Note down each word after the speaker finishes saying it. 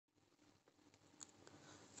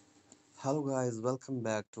Hello guys, welcome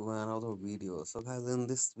back to another video. So guys, in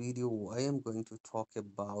this video I am going to talk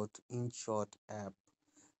about InShot app.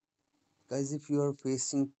 Guys, if you are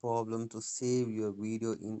facing problem to save your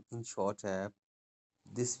video in InShot app,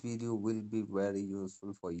 this video will be very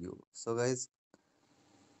useful for you. So guys,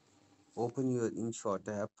 open your InShot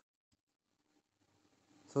app.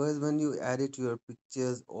 So guys, when you edit your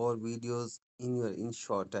pictures or videos in your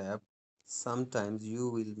InShot app, sometimes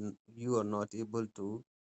you are not able to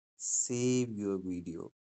save your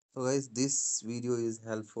video. So guys, this video is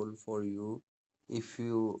helpful for you if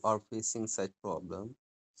you are facing such problem.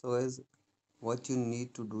 So guys, what you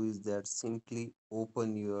need to do is that simply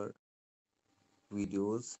open your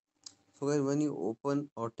videos. So guys, when you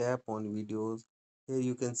open or tap on videos, here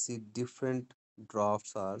you can see different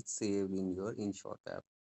drafts are saved in your InShot app.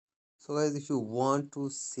 So guys, if you want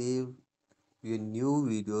to save your new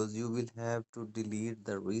videos, you will have to delete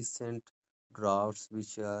the recent drafts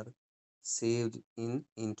which are saved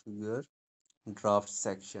into your draft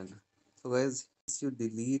section. So guys, you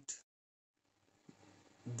delete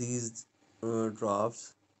these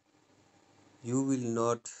drafts, you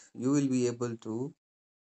will be able to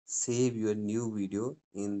save your new video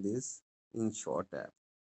in this InShot app.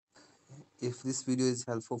 If this video is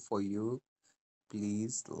helpful for you,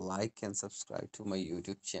 please like and subscribe to my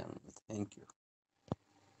YouTube channel. Thank you.